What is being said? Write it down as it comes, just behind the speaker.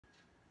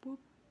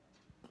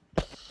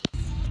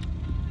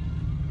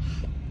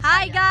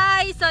Hi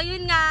guys! So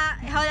yun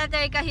nga, holla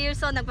here.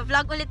 So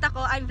nagpa-vlog ulit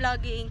ako. I'm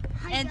vlogging.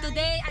 And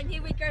today I'm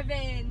here with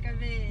Carven.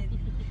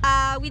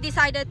 We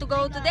decided to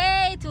go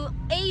today to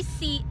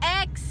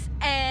ACX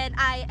and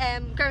I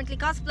am currently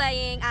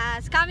cosplaying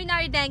as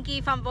Kaminari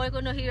Denki from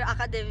Boku no Hero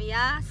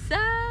Academia. So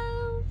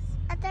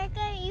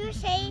you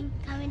say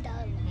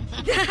Kaminari.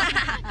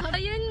 So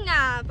yun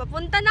nga,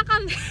 papunta na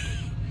kami.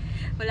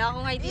 Wala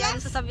akong idea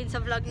ano sasabihin sa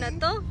vlog na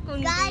to.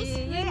 Kundi, guys,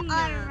 we're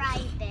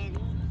alright then.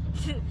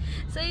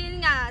 So yun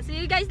nga, see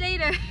you guys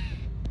later.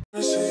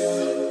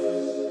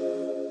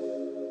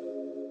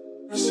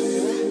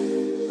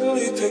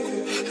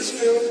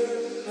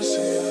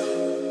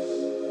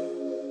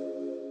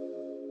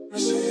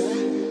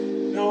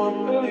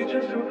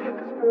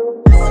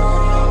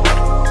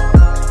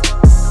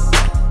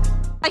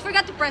 I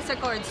forgot to press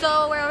record,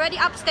 so we're already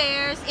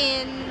upstairs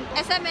in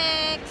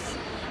SMX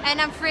and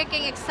I'm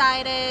freaking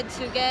excited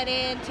to get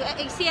into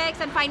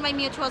ACX and find my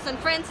mutuals and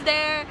friends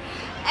there.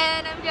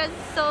 And I'm just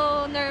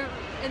so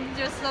and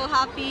just so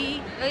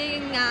happy.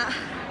 Ayun nga.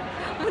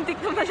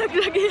 Muntik na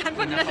malaglag yan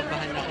pag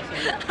nakabahan ako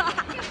sa'yo.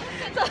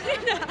 So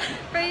yun na.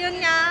 Pero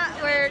yun nga,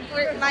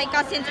 my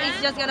cousin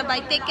is just gonna buy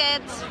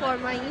tickets for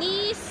my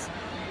niece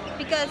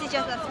because it's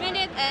just last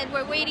minute and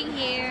we're waiting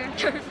here.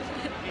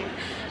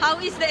 How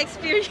is the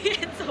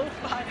experience so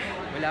far?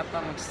 Wala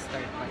pa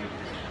mag-start pa.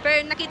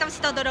 Pero nakita mo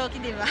si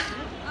Todoroki, di ba?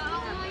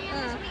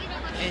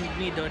 And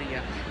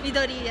Midoriya.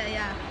 Midoriya,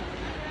 yeah.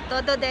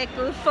 Todo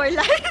Deku for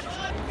life.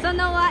 So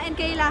Noah and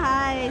Kayla,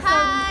 hi.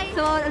 Hi.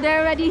 So they're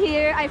already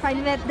here. I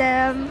finally met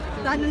them.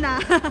 So ano na?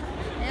 I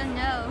don't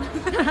know.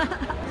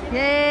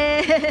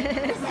 Yay!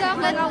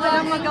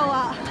 Walang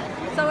magawa.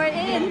 So we're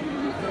in.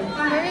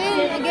 We're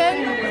in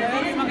again.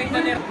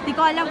 Di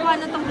ko alam kung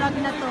ano tong vlog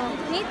na to.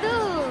 Me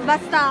too.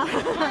 Basta.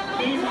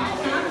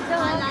 So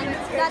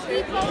that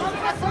people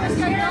are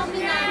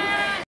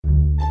phenomenal.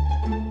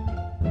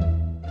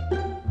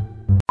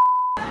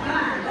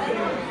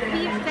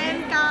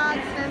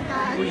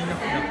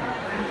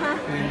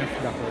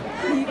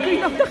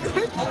 Queen of the court.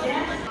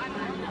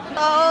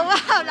 Oh, wow!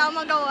 Wala akong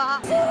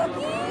magawa.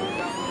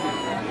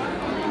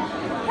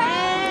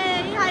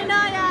 Hey! Hi,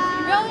 Naya!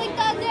 Rolling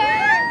Thunder!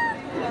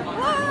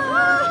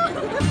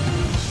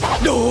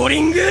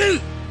 Rolling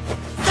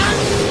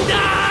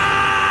Thunder!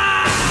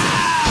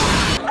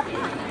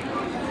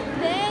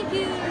 Thank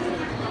you!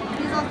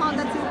 Please all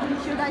found that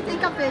should I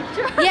take a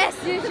picture? Yes,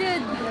 you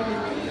should!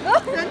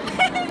 Oh,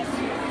 thanks!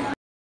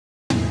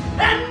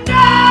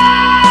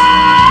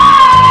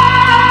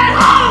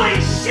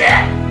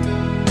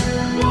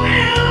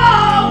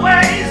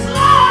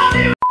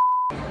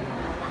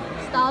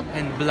 Stop.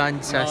 And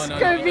blonde sass.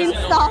 Kervin,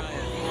 stop.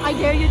 I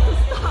dare you to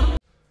stop.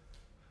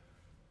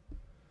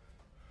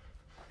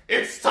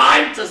 It's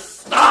time to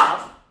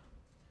stop!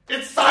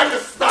 It's time to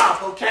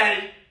stop,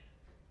 okay?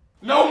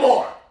 No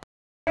more!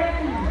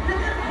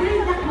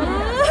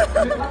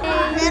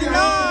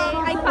 Hello!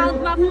 I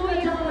found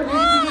Mafuyu.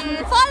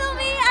 Follow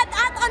me at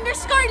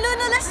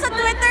 @_Lunulas sa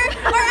Twitter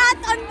or at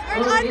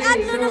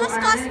Lunulas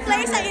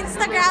Cosplay sa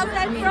Instagram.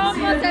 And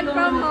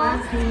promo.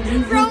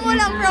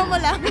 Promo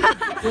lang.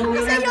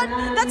 Kasi yun,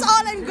 that's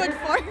all I'm good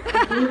for.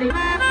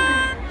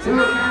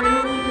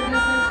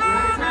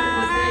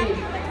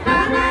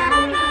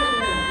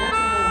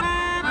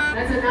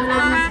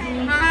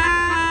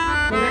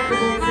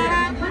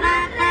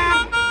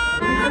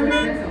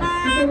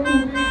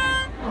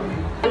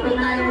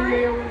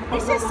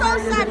 This is so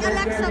sad.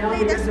 Alexa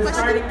played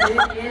Despacito.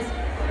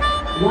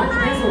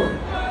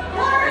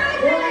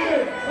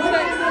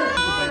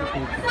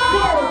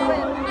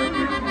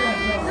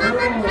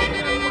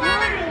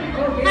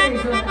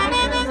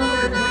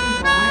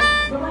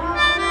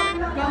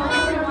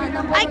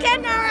 I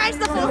can't memorize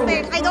the full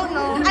thing. I don't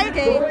know.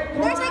 Okay.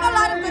 There's like a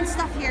lot of good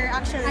stuff here,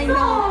 actually. I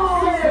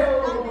know.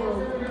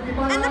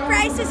 And the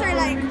prices are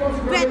like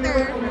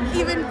better,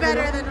 even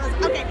better than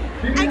Ozai. Okay,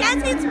 I can't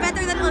say it's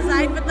better than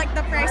Ozai, but like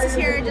the prices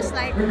here are just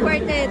like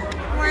worth it.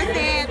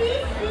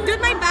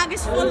 Dude, my bag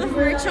is full of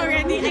merch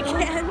already. I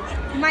can't.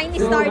 Mine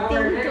is starting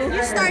to.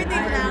 You're starting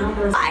now.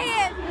 Buy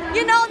it.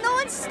 You know, no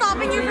one's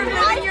stopping you from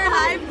living your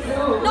life.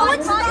 No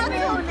one's stopping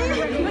you.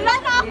 Wala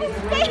na akong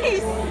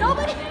space.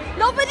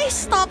 Nobody's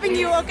stopping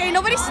you, okay?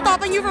 Nobody's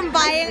stopping you from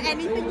buying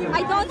anything.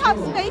 I don't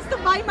have space to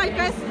buy my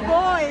best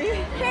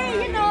boy.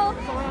 Hey, you know,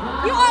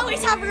 you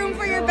always have room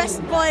for your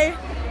best boy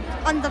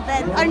on the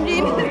bed. I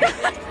mean,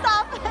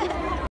 stop it.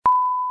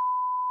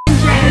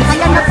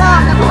 Ayan na po,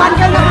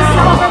 nag-bundle na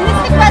po sa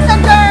Mystic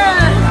Messenger.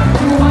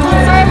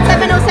 Serve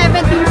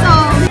 707 team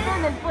song.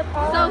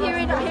 So here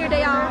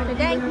they are, the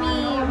Dank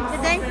Memes.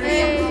 The Dank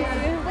Memes.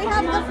 We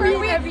have the first,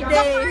 every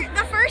day.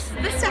 The first,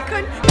 the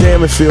second.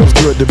 Damn, it feels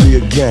good to be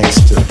a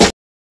gangster.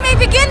 May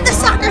begin the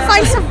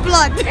sacrifice of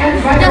blood. Just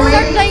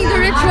start playing the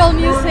ritual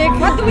music.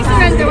 What do we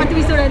surrender? What do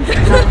we surrender?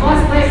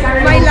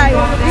 My life.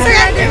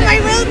 Surrender my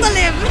will to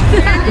live.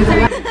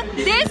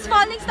 This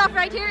falling stuff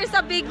right here is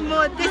a big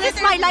mood. This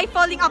is my life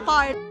falling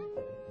apart.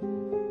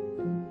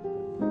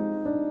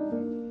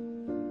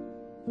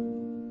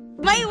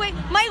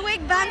 My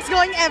wig bangs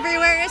going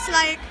everywhere is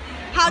like,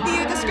 how do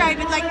you describe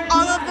it? Like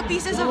all of the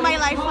pieces of my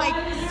life like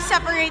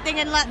separating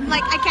and like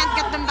I can't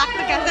get them back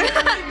together.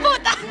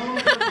 Puta!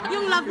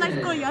 Yung love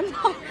life ko yun.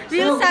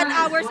 Real sad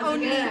hours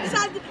only.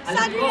 Sad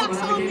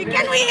reacts only.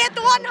 Can we hit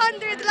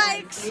 100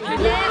 likes?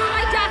 Yes,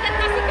 my jacket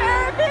kasi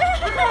Kirby.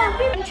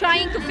 I'm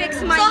trying to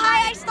fix my... So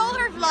hi, I stole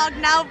her vlog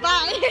now.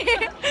 Bye.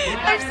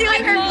 I'm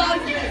stealing her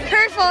vlog.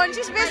 Her phone.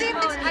 She's busy.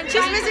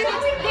 She's busy.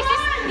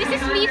 This is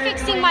me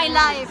fixing my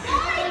life.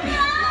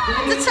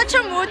 It's such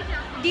a mood.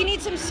 Do you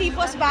need some C+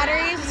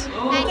 batteries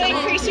to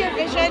increase your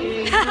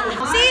vision?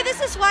 See,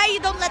 this is why you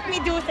don't let me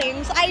do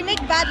things. I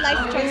make bad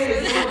life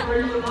choices.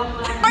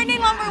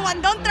 Warning number 1,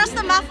 don't trust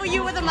the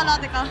Mafuyu with a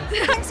melodica.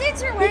 And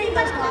since you're wearing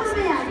those glasses.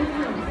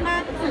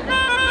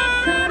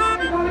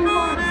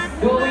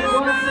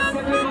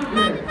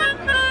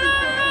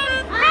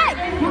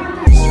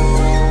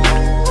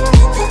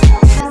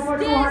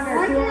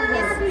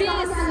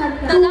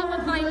 The love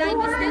of my life?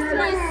 Is this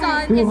my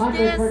son? Is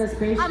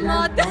this a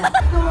model?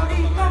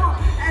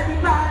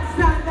 Everybody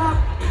stand up.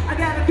 I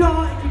gotta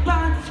go.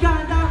 Everybody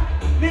stand up.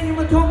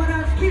 Minimum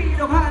tolerance speed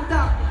of hand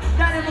up.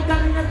 That ever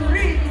got enough to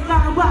read.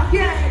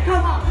 Yeah,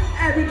 come on.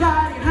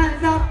 Everybody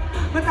hands up.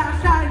 But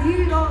that's how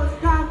heroes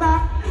come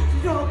back.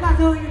 So got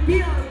to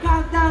feel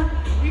countdown.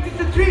 You get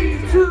the 3,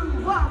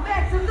 2, 1.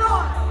 Make some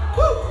noise.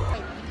 Woo!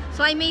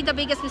 So I made the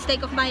biggest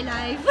mistake of my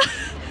life.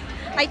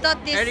 I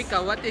thought this...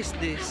 Erica, what is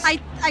this? I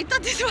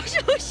thought this was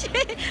sushi.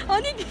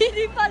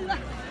 Onigiri pala.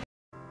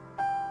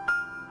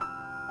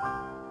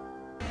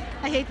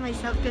 I hate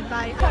myself.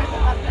 Goodbye.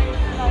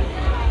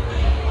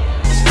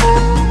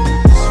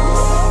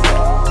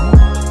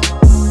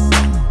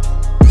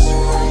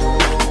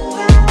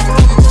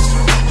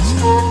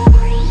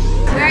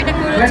 Where the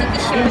Guru took the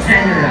shoes.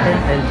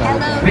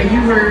 Hello. When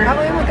you were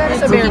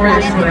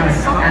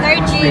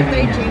Third G.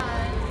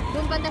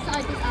 Doon banda sa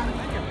artist ang.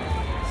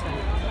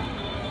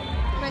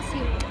 Press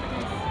you.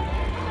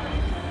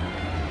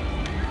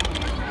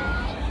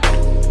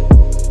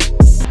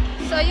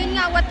 So yun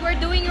nga, what we're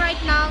doing right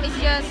now is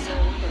just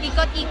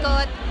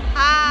ikot-ikot.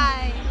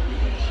 Hi!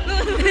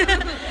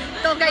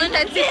 Toga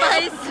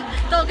intensifies.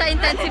 Toga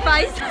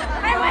intensifies.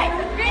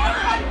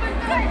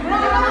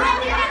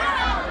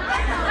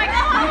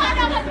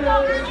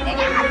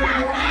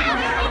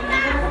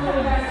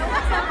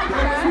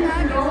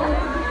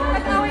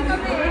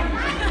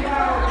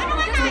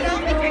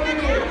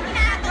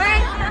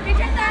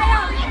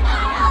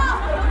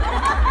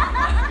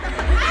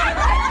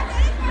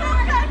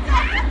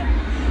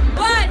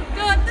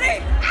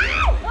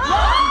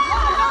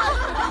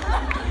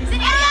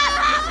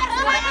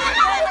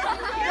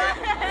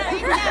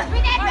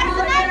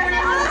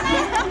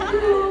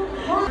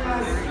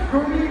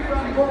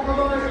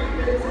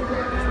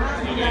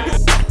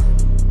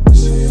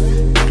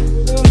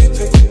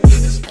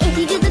 If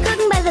you do the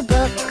cooking by the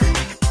book,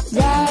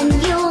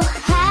 then you'll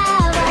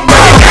have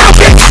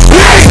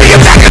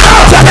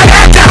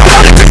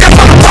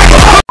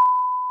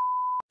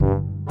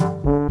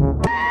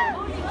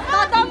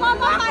Tata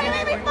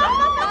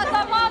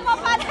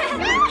mama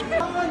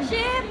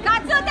Ship!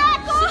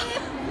 Katsudeku!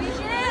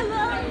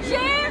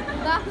 Ship!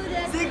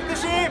 Sink the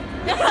ship!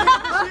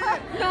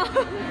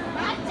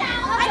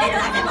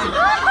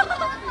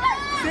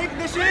 Sink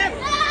the ship!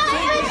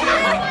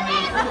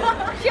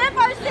 Ship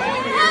or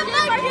sink?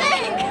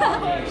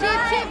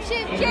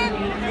 Ship!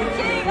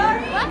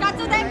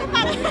 Katsudeku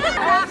pa rin!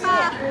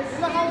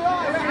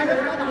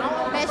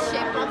 Best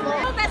ship.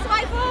 Best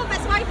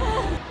waifu!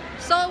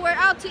 So we're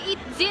out to eat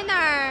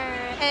dinner,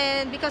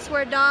 and because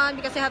we're done,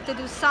 because I have to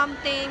do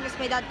something, because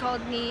my dad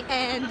called me,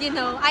 and you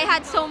know, I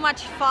had so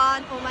much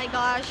fun. Oh my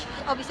gosh.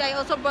 Obviously I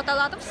also brought a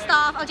lot of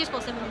stuff. I'll just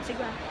post them on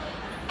Instagram.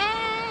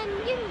 And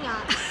yun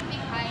nga.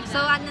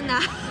 So ano na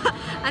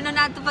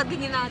tupad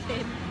din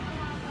natin.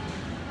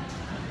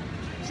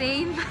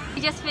 Same.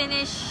 We just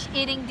finished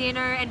eating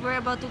dinner and we're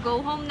about to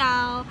go home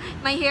now.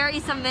 My hair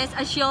is a mess,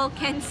 as y'all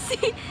can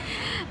see.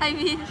 I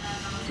mean,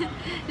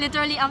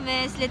 literally a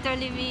mess,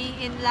 literally me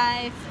in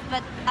life,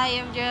 but I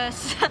am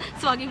just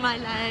swagging my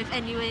life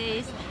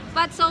anyways.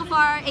 But so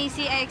far,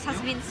 ACX has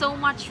been so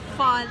much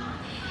fun,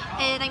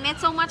 and I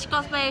met so much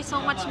cosplayers, so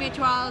much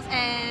mutuals,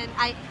 and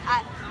I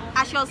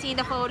as you'll see in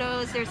the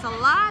photos, there's a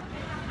lot.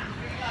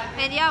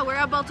 And yeah, we're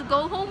about to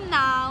go home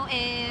now,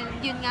 and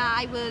yun nga,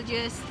 I will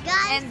just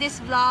end this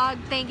vlog.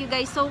 Thank you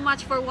guys so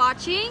much for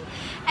watching,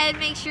 and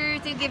make sure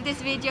to give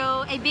this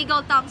video a big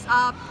old thumbs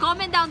up,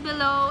 comment down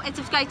below, and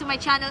subscribe to my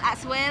channel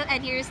as well.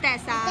 And here's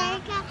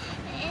Tessa.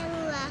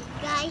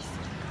 guys.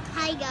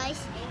 Hi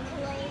guys.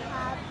 We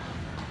have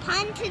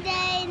fun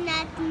today.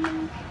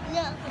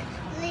 Look,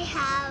 we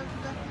have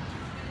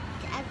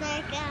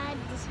Aroc,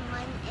 this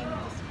one, and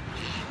this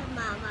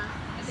mama.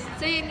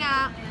 So yun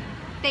nga.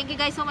 Thank you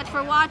guys so much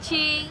for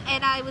watching,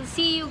 and I will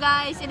see you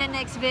guys in the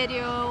next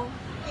video.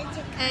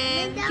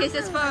 And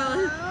kisses for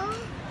all.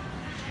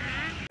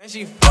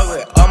 She fuck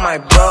with all my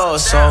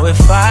bros, so if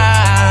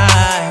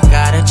I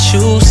gotta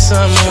choose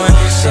someone,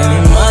 then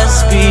it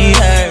must be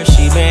her.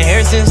 She been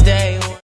here since day one.